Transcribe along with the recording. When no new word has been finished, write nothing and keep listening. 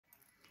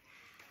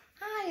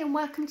and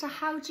welcome to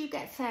How Do You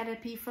Get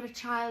Therapy for a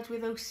Child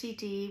with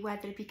OCD,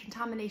 whether it be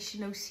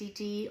Contamination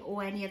OCD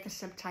or any other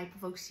subtype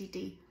of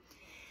OCD.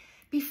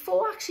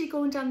 Before actually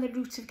going down the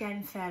route of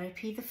getting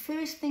therapy, the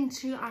first thing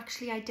to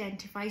actually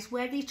identify is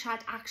whether your child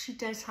actually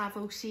does have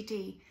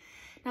OCD.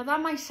 Now that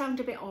might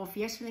sound a bit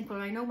obvious, you think, well,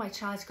 I know my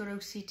child's got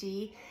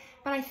OCD,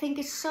 but I think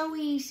it's so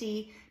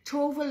easy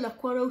to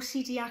overlook what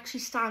OCD actually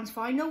stands for.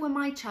 I know when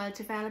my child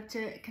developed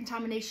a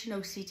Contamination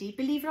OCD,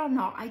 believe it or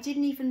not, I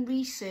didn't even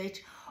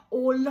research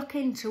or look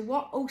into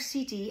what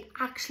OCD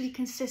actually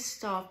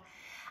consists of.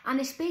 And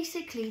it's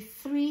basically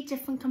 3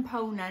 different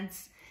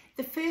components.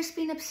 The first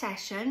being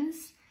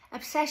obsessions.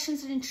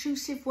 Obsessions are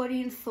intrusive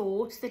worrying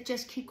thoughts that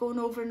just keep going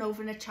over and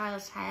over in a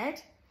child's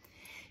head.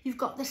 You've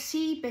got the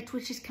C bit,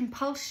 which is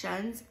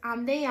compulsions,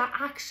 and they are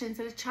actions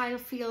that a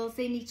child feels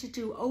they need to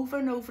do over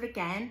and over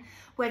again,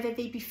 whether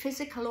they be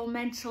physical or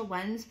mental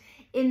ones,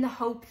 in the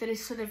hope that it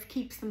sort of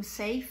keeps them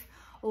safe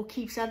or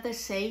keeps others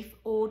safe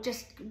or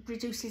just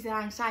reduces their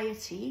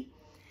anxiety.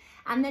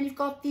 And then you've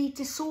got the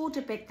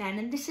disorder bit then,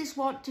 and this is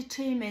what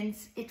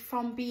determines it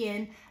from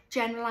being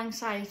general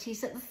anxiety,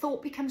 is that the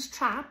thought becomes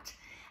trapped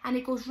and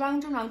it goes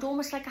round and round,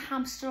 almost like a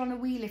hamster on a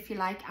wheel, if you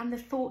like, and the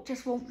thought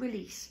just won't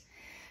release.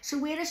 So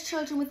whereas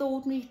children with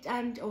ordinary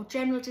or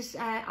general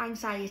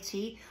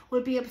anxiety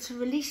will be able to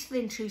release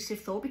the intrusive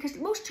thought, because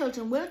most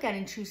children will get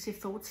intrusive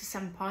thoughts at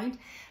some point,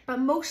 but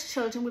most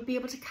children will be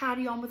able to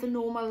carry on with a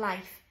normal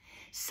life.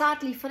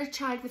 Sadly, for a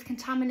child with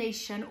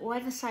contamination or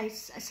other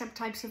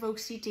subtypes of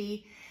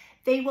OCD,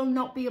 they will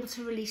not be able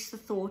to release the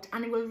thought,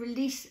 and it will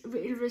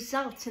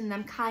result in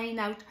them carrying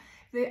out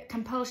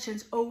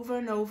compulsions over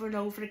and over and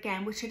over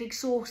again, which are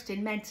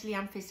exhausting mentally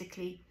and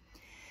physically.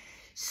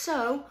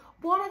 So,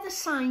 what are the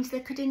signs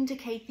that could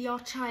indicate that your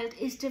child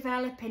is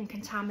developing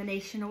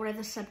contamination or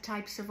other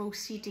subtypes of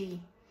OCD?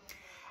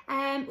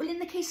 Well, in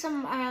the case of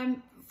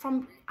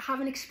from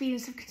having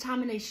experience of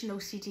contamination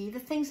OCD, the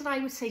things that I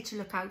would say to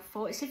look out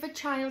for is if a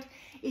child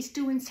is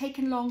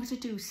taking longer to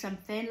do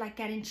something, like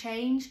getting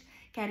changed,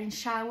 getting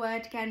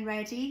showered, getting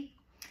ready.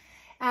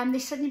 They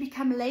suddenly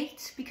become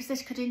late, because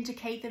this could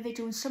indicate that they're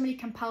doing so many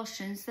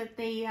compulsions that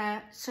they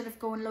sort of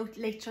going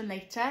later and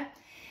later.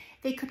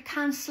 They could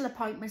cancel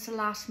appointments at the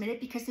last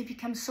minute because they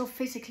become so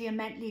physically and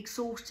mentally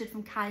exhausted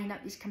from carrying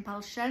out these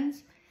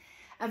compulsions.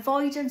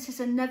 Avoidance is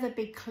another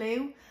big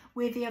clue,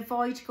 where they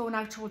avoid going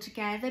out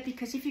altogether,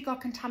 because if you've got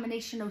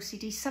contamination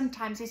OCD,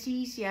 sometimes it's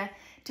easier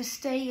to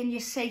stay in your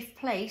safe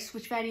place,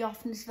 which very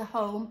often is the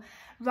home,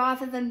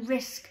 rather than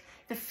risk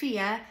the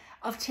fear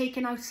of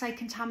taking outside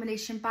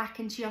contamination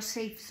back into your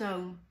safe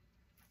zone.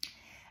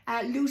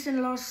 Losing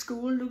a lot of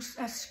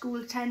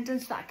school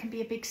attendance, that can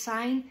be a big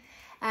sign.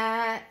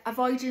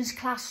 Avoiding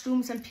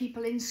classrooms and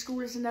people in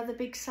school is another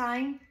big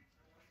sign.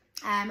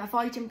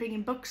 Avoiding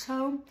bringing books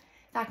home,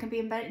 that can be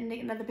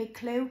another big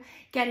clue.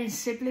 Getting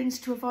siblings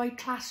to avoid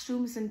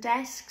classrooms and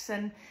desks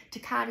and to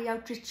carry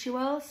out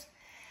rituals.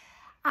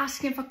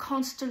 Asking for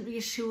constant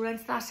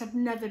reassurance, that's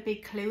another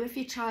big clue. If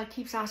your child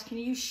keeps asking,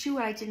 are you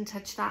sure I didn't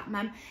touch that,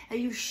 mum? Are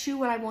you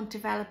sure I won't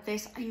develop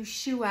this? Are you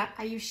sure?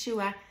 Are you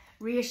sure?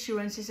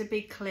 Reassurance is a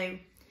big clue.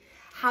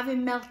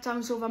 Having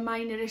meltdowns over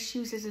minor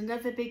issues is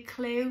another big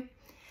clue.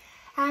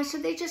 So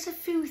they're just a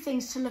few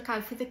things to look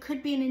out for. There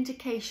could be an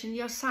indication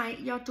your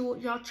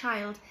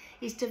child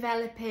is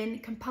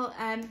developing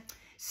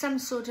some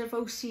sort of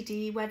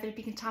OCD, whether it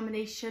be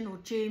contamination or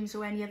germs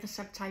or any other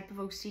subtype of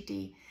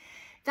OCD.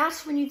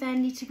 That's when you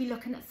then need to be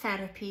looking at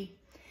therapy.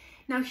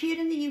 Now, here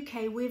in the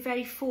UK, we're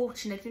very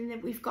fortunate in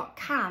that we've got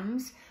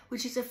CAMS,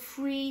 which is a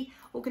free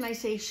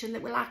organisation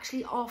that will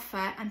actually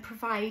offer and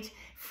provide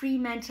free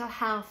mental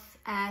health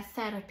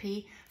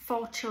therapy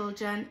for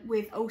children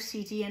with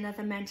OCD and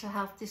other mental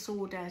health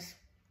disorders.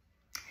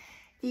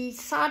 The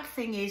sad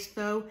thing is,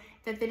 though,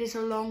 that there is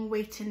a long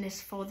waiting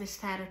list for this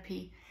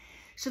therapy.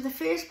 So the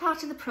first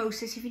part of the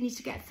process, if you need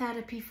to get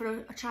therapy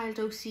for a child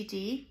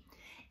OCD,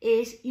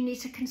 is you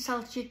need to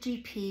consult your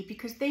GP,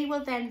 because they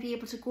will then be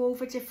able to go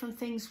over different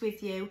things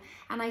with you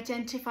and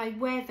identify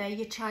whether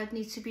your child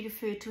needs to be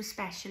referred to a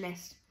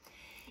specialist.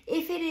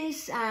 If it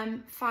is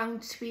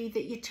found to be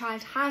that your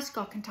child has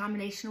got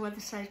contamination or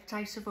other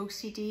types of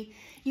OCD,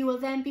 you will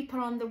then be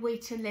put on the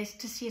waiting list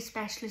to see a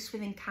specialist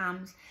within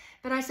CAMS.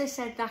 But as I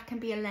said, that can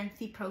be a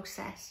lengthy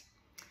process.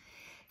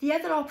 The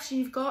other option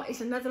you've got is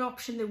another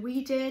option that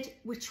we did,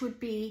 which would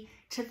be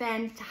to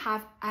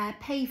have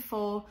pay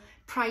for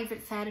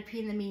private therapy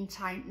in the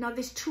meantime. Now,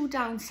 there's 2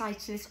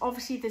 downsides to this.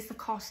 Obviously, there's the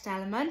cost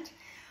element.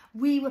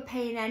 We were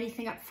paying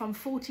anything up from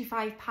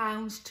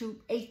 £45 to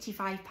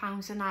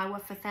 £85 an hour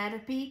for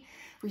therapy.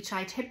 We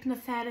tried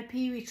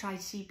hypnotherapy, we tried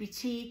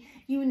CBT,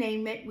 you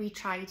name it, we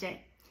tried it.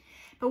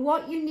 But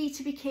what you need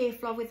to be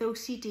careful of with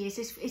OCD is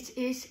it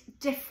is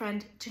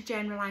different to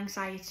general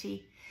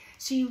anxiety.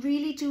 So you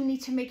really do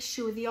need to make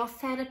sure that your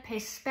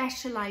therapist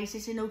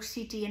specialises in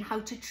OCD and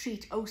how to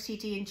treat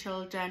OCD in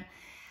children.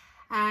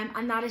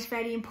 And that is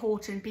very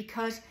important,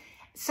 because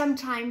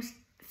sometimes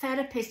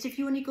therapists, if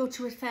you only go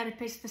to a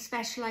therapist that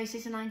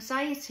specialises in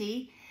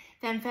anxiety,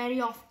 then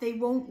very often they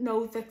won't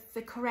know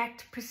the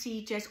correct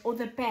procedures, or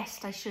the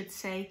best, I should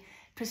say,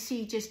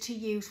 procedures to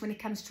use when it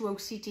comes to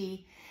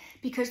OCD,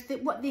 because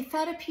what the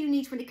therapy you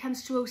need when it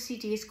comes to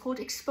OCD is called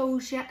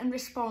exposure and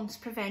response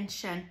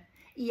prevention,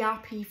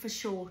 ERP for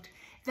short.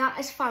 That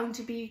is found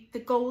to be the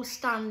gold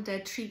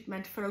standard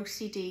treatment for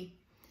OCD.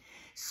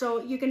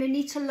 So you're going to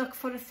need to look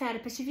for a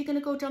therapist. If you're going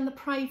to go down the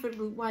private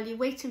route while you're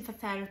waiting for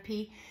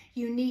therapy,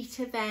 you need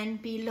to then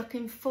be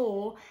looking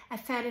for a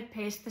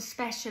therapist that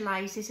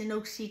specialises in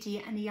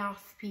OCD and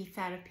ERP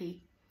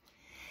therapy.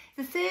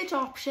 The third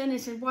option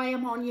is, and why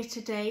I'm on here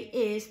today,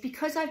 is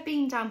because I've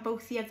been down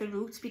both the other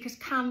routes, because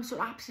CAMHS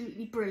were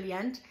absolutely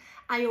brilliant.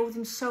 I owe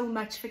them so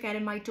much for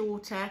getting my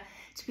daughter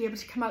to be able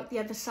to come out the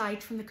other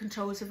side from the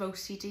controls of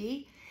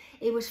OCD.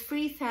 It was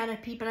free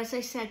therapy, but as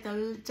I said,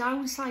 the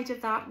downside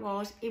of that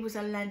was it was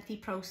a lengthy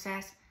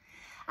process.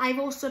 I've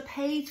also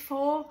paid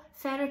for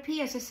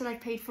therapy. As I said, I've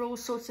paid for all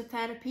sorts of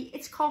therapy.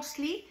 It's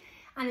costly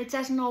and it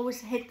doesn't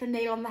always hit the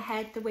nail on the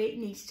head the way it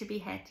needs to be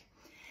hit.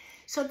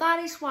 So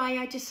that is why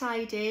I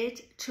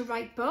decided to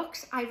write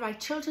books. I write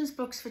children's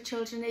books for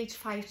children aged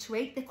 5 to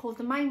 8. They're called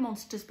the Mind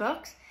Monsters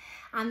books.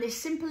 And they're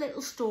simple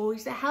little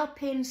stories that help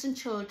parents and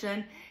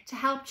children to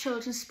help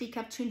children speak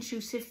up to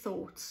intrusive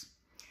thoughts.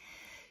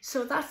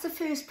 So that's the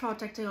first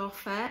product I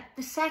offer.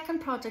 The second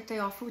product I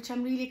offer, which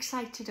I'm really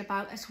excited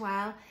about as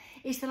well,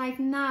 is that I've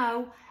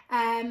now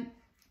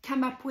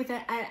come up with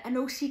an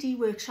OCD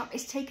workshop.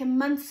 It's taken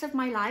months of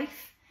my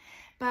life,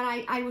 but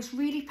I was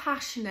really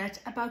passionate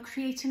about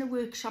creating a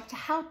workshop to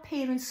help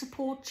parents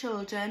support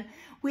children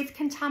with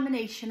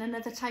contamination and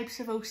other types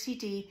of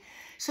OCD,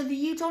 so that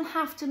you don't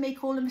have to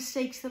make all the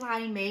mistakes that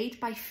I made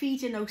by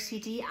feeding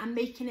OCD and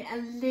making it a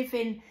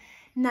living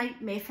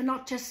nightmare for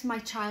not just my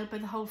child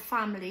but the whole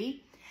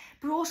family.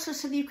 But also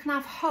so that you can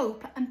have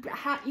hope and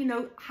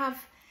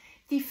have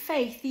the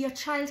faith that your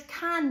child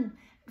can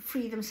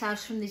free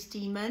themselves from these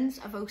demons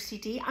of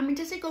OCD. I mean,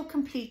 does it go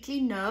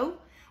completely? No.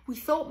 We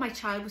thought my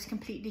child was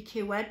completely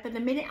cured, but the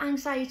minute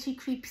anxiety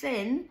creeps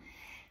in,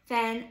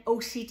 then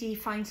OCD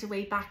finds a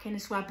way back in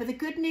as well. But the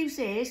good news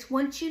is,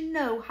 once you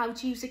know how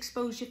to use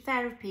exposure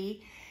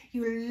therapy,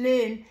 you'll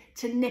learn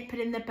to nip it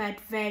in the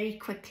bud very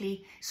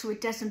quickly so it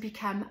doesn't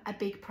become a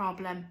big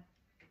problem.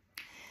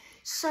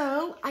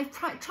 So I've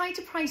tried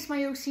to price my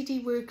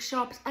OCD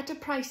workshops at a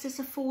price that's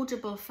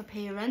affordable for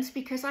parents,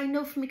 because I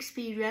know from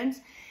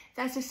experience,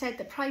 as I said,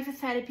 that private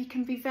therapy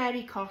can be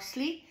very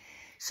costly.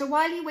 So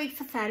while you wait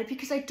for therapy,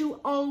 because I do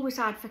always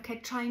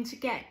advocate trying to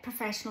get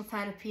professional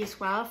therapy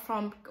as well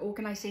from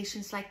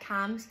organisations like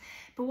CAMHS,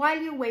 but while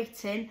you're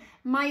waiting,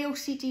 my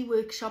OCD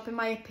workshop, in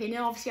my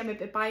opinion, obviously I'm a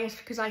bit biased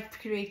because I've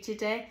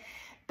created it,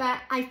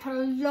 but I've put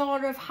a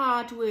lot of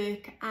hard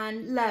work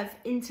and love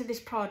into this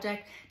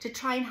product to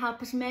try and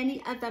help as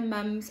many other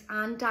mums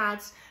and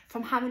dads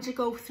from having to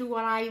go through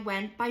what I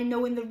went, by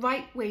knowing the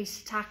right ways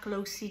to tackle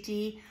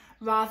OCD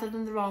rather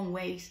than the wrong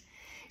ways.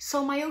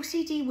 So my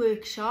OCD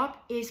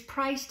workshop is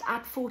priced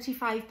at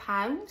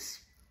 £45,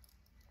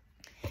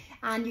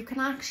 and you can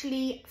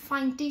actually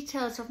find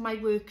details of my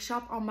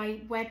workshop on my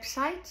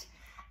website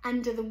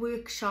under the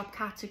workshop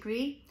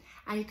category.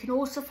 And you can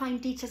also find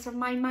details of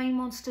my Mind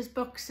Monsters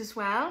books as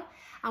well.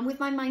 And with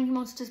my Mind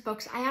Monsters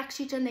books, I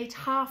actually donate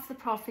half the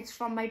profits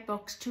from my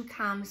books to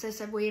CAMHS as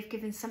a way of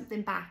giving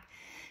something back.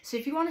 So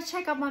if you want to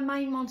check out my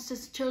Mind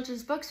Monsters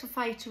children's books for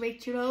 5 to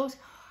 8 year olds,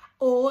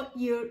 or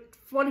you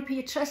want to put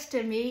your trust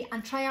in me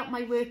and try out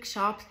my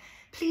workshops,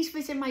 please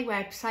visit my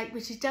website,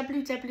 which is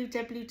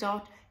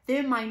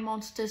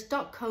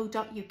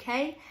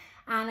www.themindmonsters.co.uk.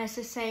 And as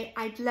I say,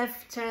 I'd love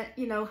to,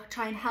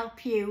 try and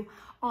help you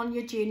on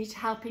your journey to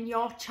helping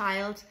your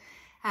child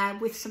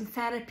with some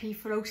therapy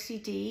for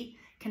OCD,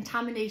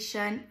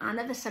 contamination and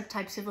other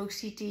subtypes of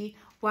OCD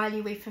while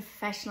you wait for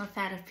professional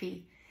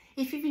therapy.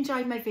 If you've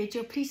enjoyed my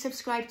video, please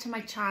subscribe to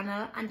my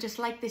channel and just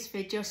like this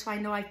video so I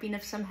know I've been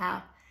of some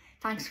help.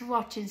 Thanks for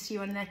watching. See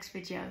you on the next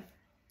video.